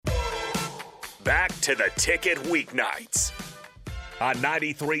Back to the Ticket weeknights on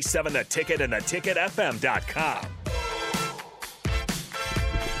 93.7 The Ticket and theticketfm.com.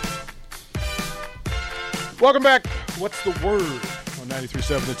 Welcome back. What's the word on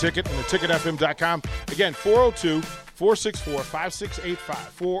 93.7 The Ticket and theticketfm.com? Again,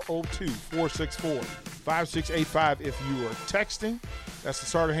 402-464-5685. 402-464-5685 if you are texting. That's the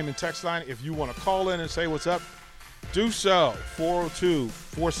Starter Heyman text line. If you want to call in and say what's up, do so.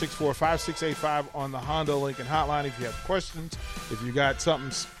 402-464-5685 on the Honda Lincoln hotline. If you have questions, if you got something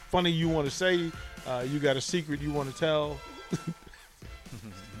funny you want to say, you got a secret you want to tell,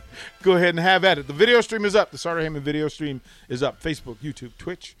 go ahead and have at it. The video stream is up. The Starter Heyman video stream is up. Facebook, YouTube,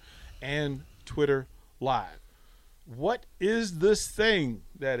 Twitch, and Twitter Live. What is this thing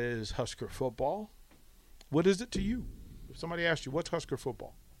that is Husker football? What is it to you? If somebody asked you, what's Husker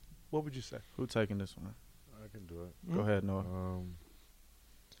football? What would you say? Who's taking this one? I can do it. Go ahead, Noah.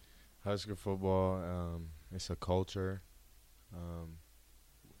 Husker football, it's a culture.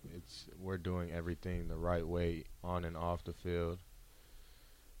 We're doing everything the right way on and off the field.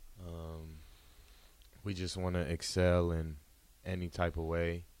 We just want to excel in any type of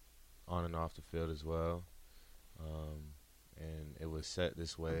way on and off the field as well. And it was set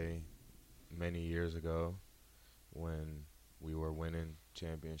this way many years ago when we were winning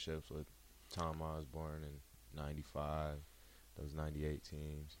championships with Tom Osborne in 95, those 98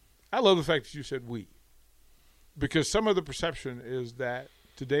 teams. I love the fact that you said we, because some of the perception is that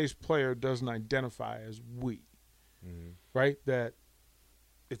today's player doesn't identify as we, right? That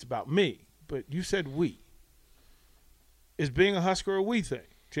it's about me, but you said we. Is being a Husker a we thing?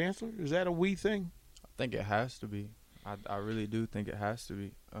 Chancellor, is that a we thing? I think it has to be. I really do think it has to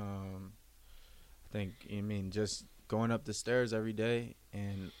be. Just going up the stairs every day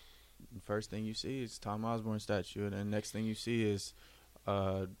and the first thing you see is Tom Osborne statue, and the next thing you see is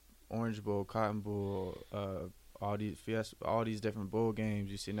Orange Bowl, Cotton Bowl, all these different bowl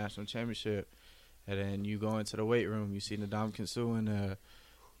games. You see national championship, and then you go into the weight room. You see Ndamukong Suh in there.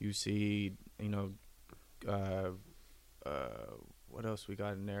 You see, what else we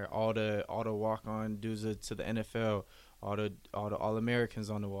got in there? All the walk-on dudes to the NFL, all the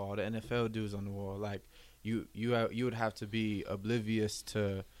All-Americans on the wall, all the NFL dudes on the wall. Like you would have to be oblivious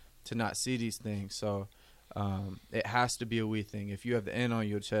to not see these things. So it has to be a we thing. If you have the N on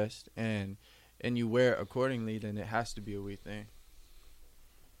your chest and you wear it accordingly, then it has to be a we thing.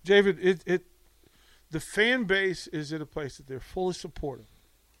 David, the fan base is at a place that they're fully supportive,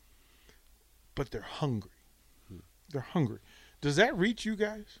 but they're hungry. They're hungry. Does that reach you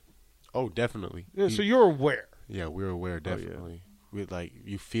guys? Oh, definitely. Yeah, so you're aware. Yeah, we're aware, definitely. We like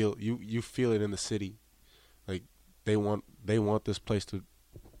you feel it in the city. Like they want this place to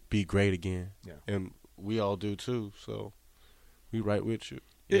be great again. Yeah. And we all do too, so we right with you.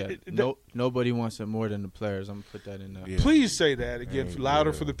 Yeah, nobody wants it more than the players. I'm going to put that in there. Yeah. Please say that again,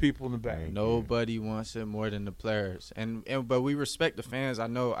 louder for the people in the back. Nobody wants it more than the players. But we respect the fans. I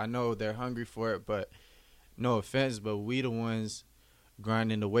know they're hungry for it, but no offense, but we the ones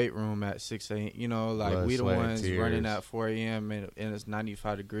grinding the weight room at 6 a.m. Blood, we the ones tears. running at 4 a.m. and it's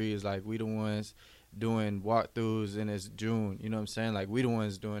 95 degrees. Like, we the ones doing walkthroughs and it's June. You know what I'm saying? Like, we the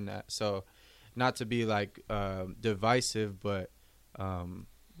ones doing that. So not to be, divisive, but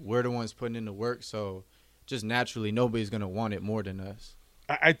we're the ones putting in the work. So just naturally, nobody's going to want it more than us.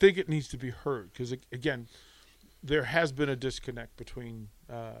 I think it needs to be heard because, again, there has been a disconnect between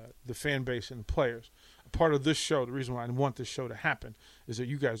the fan base and the players. A part of this show, the reason why I want this show to happen, is that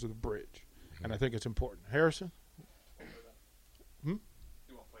you guys are the bridge, and I think it's important. Harrison? You want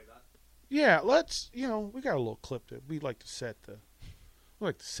to play that? Yeah, let's. We got a little clip that we like to set the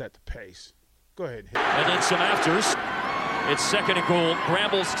pace. Go ahead. And then some afters. It's second and goal.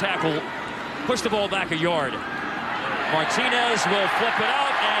 Bramble's tackle. Push the ball back a yard. Martinez will flip it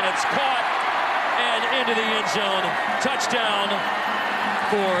out, and it's caught and into the end zone. Touchdown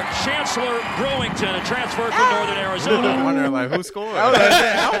for Chancellor Brewington, a transfer from Northern Arizona. I'm wondering, who scored?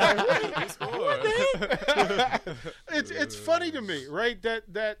 It's funny to me, right?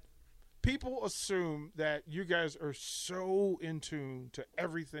 That people assume that you guys are so in tune to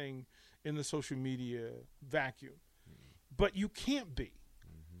everything in the social media vacuum. But you can't be.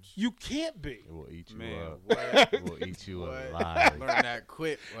 You can't be. It will eat you Man, up. what? It will eat you alive. Learn that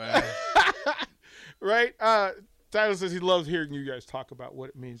quick. Man. Right? Tyler says he loves hearing you guys talk about what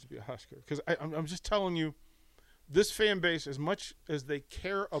it means to be a Husker. Because I'm just telling you, this fan base, as much as they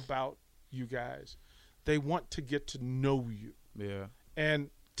care about you guys, they want to get to know you. Yeah. And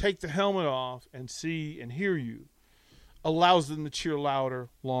take the helmet off and see and hear you allows them to cheer louder,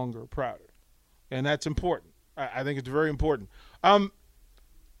 longer, prouder. And that's important. I think it's very important.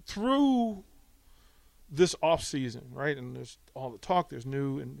 Through this offseason, right? And there's all the talk, there's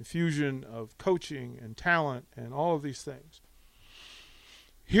new infusion of coaching and talent and all of these things.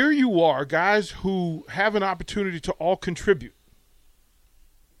 Here you are, guys who have an opportunity to all contribute.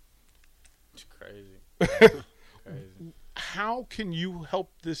 It's crazy. Crazy. How can you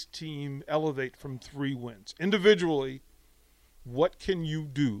help this team elevate from 3 wins? Individually, what can you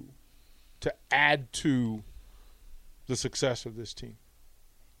do to add to the success of this team?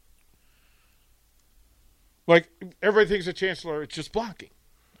 Like, everybody thinks a Chancellor, it's just blocking.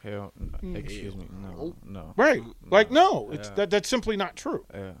 Hell, excuse me. No. Right. Like, no, it's that's simply not true.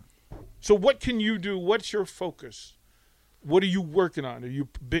 Yeah. So what can you do? What's your focus? What are you working on? Are you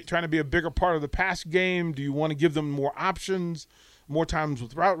trying to be a bigger part of the pass game? Do you want to give them more options, more times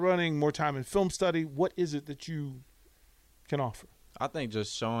with route running, more time in film study? What is it that you can offer? I think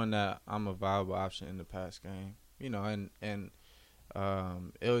just showing that I'm a viable option in the pass game, you know, and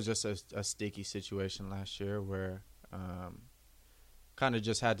it was just a sticky situation last year where kind of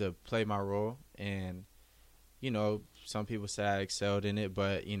just had to play my role, and you know, some people say I excelled in it,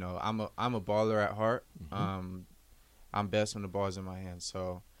 but you know, I'm a baller at heart. Mm-hmm. I'm best when the ball's in my hands,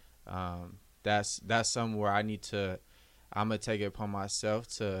 so that's something where I'm gonna take it upon myself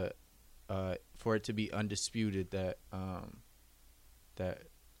to for it to be undisputed that that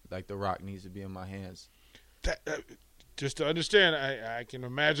like the rock needs to be in my hands. Just to understand, I can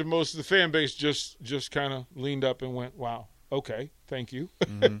imagine most of the fan base just kind of leaned up and went, "Wow, okay, thank you."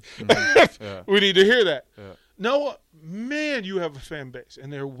 Mm-hmm. Mm-hmm. Yeah. We need to hear that. Yeah. Noah, man, you have a fan base,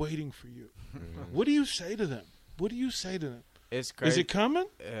 and they're waiting for you. Mm-hmm. What do you say to them? What do you say to them? It's crazy. Is it coming?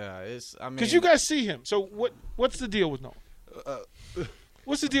 Yeah, I mean, because you guys see him. So what's the deal with Noah?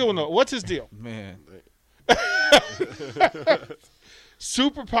 What's the deal with Noah? What's his deal? Man,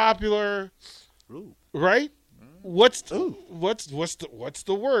 super popular, right? What's the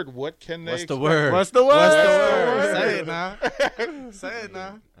word? What can they? What's the word? What's the word? Say it now. Say it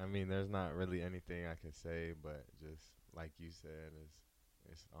now. I mean, there's not really anything I can say, but just like you said,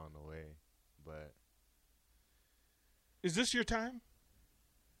 it's on the way. But is this your time?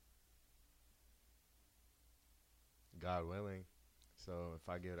 God willing. So if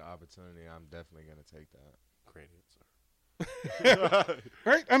I get an opportunity, I'm definitely gonna take that. Great answer.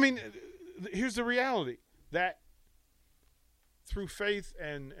 Right? I mean, here's the reality that through faith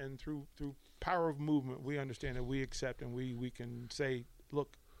and through power of movement, we understand that we accept and we can say,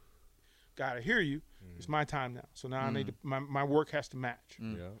 look, God, I hear you. Mm. It's my time now. So now I need to, my work has to match.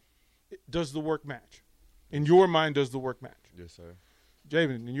 Mm. Yeah. Does the work match? In your mind, does the work match? Yes, sir.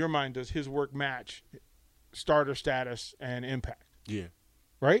 Javen, in your mind, does his work match starter status and impact? Yeah.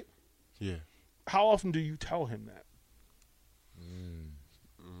 Right? Yeah. How often do you tell him that?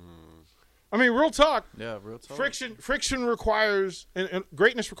 I mean, real talk. Yeah, real talk. Friction requires, and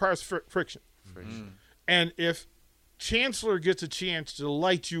greatness requires friction. And if Chancellor gets a chance to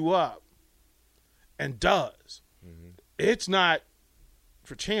light you up, and does, it's not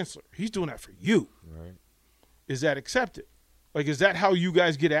for Chancellor. He's doing that for you. Right. Is that accepted? Like, is that how you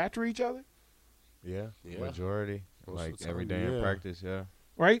guys get after each other? Yeah. Majority. Like every day in practice, yeah.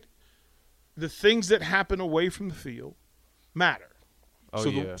 Right? The things that happen away from the field matter.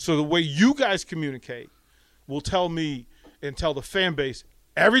 Oh, So the way you guys communicate will tell me and tell the fan base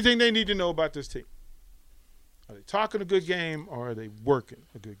everything they need to know about this team. Are they talking a good game or are they working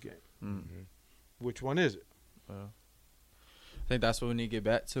a good game? Mm-hmm. Which one is it? Well, I think that's what we need to get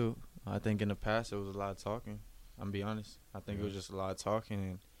back to. I think in the past it was a lot of talking. I'm gonna be honest. I think it was just a lot of talking,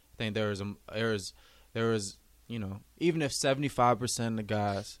 and I think there was you know, even if 75% of the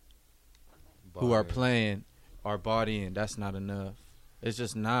guys who are playing are bought in, that's not enough. It's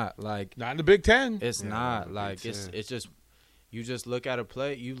just not like not in the Big Ten. It's not like it's just you just look at a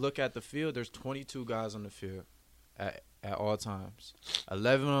play. You look at the field. There's 22 guys on the field at all times.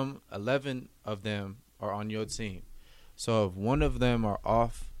 11 of them are on your team. So if one of them are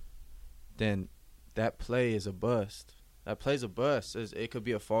off, then that play is a bust. That play's a bust. It could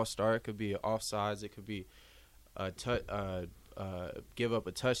be a false start. It could be offsides. It could be give up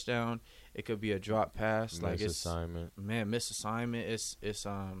a touchdown. It could be a drop pass. Misassignment. Missed assignment.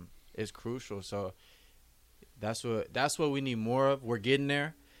 It's crucial. So that's what we need more of. We're getting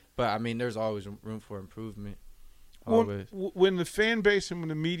there, but I mean, there's always room for improvement. Always. When the fan base and when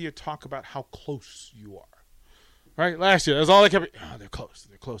the media talk about how close you are, right? Last year, that's all they kept. Oh, they're close.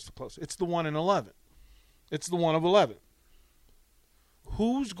 They're close. They're close. It's the 1 in 11. It's the 1 of 11.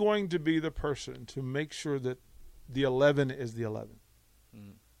 Who's going to be the person to make sure that the 11 is the 11?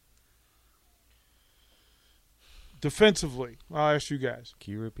 Defensively, I'll ask you guys.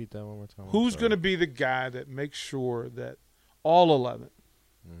 Can you repeat that one more time? Who's going to be the guy that makes sure that all 11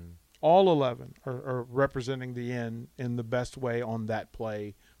 all 11 are representing the N in the best way on that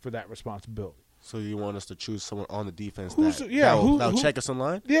play for that responsibility. So you want us to choose someone on the defense that'll check us in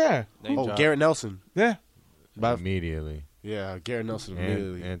line? Yeah. Garrett Nelson. Yeah. Immediately. Yeah, Garrett Nelson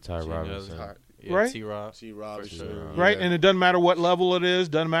immediately. And Ty Robinson. Yeah, Right? T-Rob. Sure. Right, and it doesn't matter what level it is,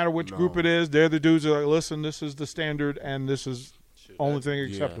 doesn't matter which group it is. They're the dudes that are like, listen, this is the standard, and this is only thing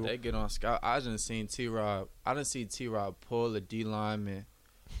acceptable. They get on scout. I done seen T-Rob. I done seen T-Rob pull a D lineman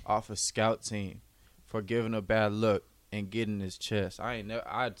off a scout team for giving a bad look and getting his chest. I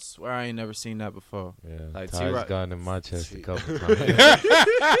swear I ain't never seen that before. Yeah, like Ty's gotten in my chest a couple times.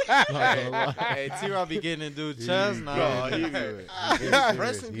 Hey, T-Rob be getting in dude's chest.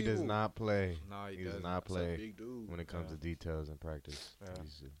 He does not play. No, he does not play when it comes to details in practice. Yeah.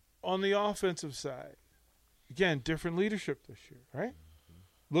 On the offensive side, again, different leadership this year, right?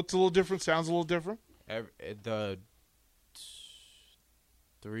 Looks a little different, sounds a little different. The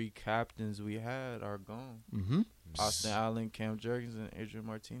 3 captains we had are gone. Mm-hmm. Austin Allen, Cam Jurgens, and Adrian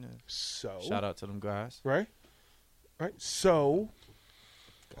Martinez. So shout out to them guys. Right. So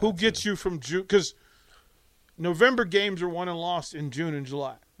who gets you from June? Because November games are won and lost in June and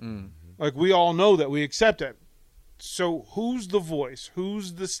July. Like, we all know that. We accept that. So who's the voice?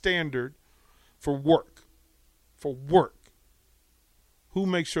 Who's the standard for work? For work. Who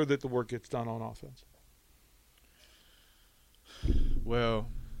makes sure that the work gets done on offense? Well,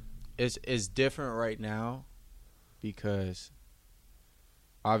 it's different right now because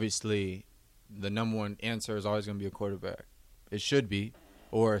obviously the number one answer is always going to be a quarterback. It should be,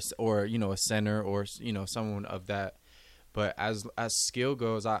 or you know, a center, or you know, someone of that. But as skill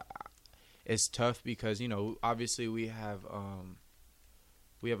goes, it's tough because, you know, obviously we have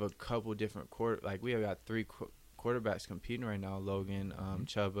a couple different we have got 3 quarterbacks competing right now: Logan,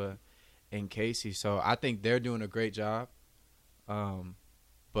 Chuba, and Casey. So I think they're doing a great job.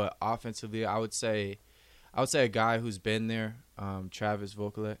 But offensively, I would say a guy who's been there, Travis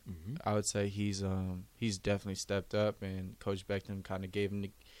Vokalek. I would say he's definitely stepped up, and Coach Beckham kind of gave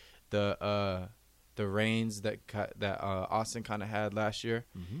him the reins that Austin kind of had last year,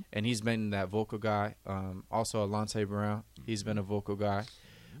 and he's been that vocal guy. Also, Alontae Brown, he's been a vocal guy.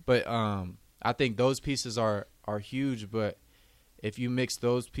 But I think those pieces are huge. But if you mix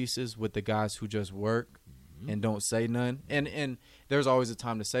those pieces with the guys who just work and don't say none, and there's always a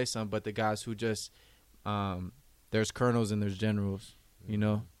time to say something, but the guys who just there's colonels and there's generals, you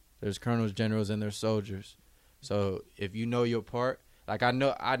know, there's colonels, generals, and there's soldiers. So if you know your part, like I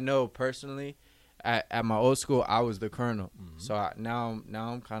know personally, at my old school I was the colonel. So now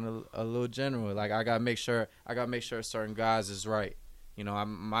I'm kind of a little general. Like I gotta make sure certain guys is right. You know,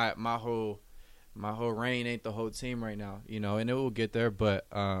 my whole reign ain't the whole team right now. You know, and it will get there, but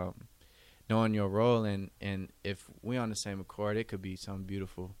knowing your role and if we on the same accord, it could be something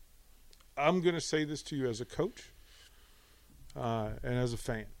beautiful. I'm going to say this to you as a coach and as a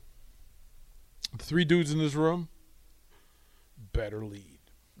fan. The 3 dudes in this room better lead.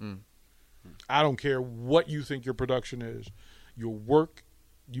 I don't care what you think your production is. Your work,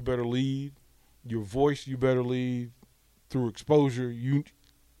 you better lead. Your voice, you better lead. Through exposure, you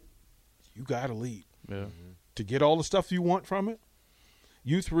got to lead. Yeah. To get all the stuff you want from it,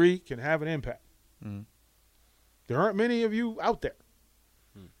 you 3 can have an impact. There aren't many of you out there.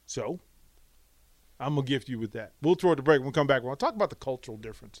 So I'm going to gift you with that. We'll throw it to break. When we come back, we'll talk about the cultural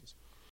differences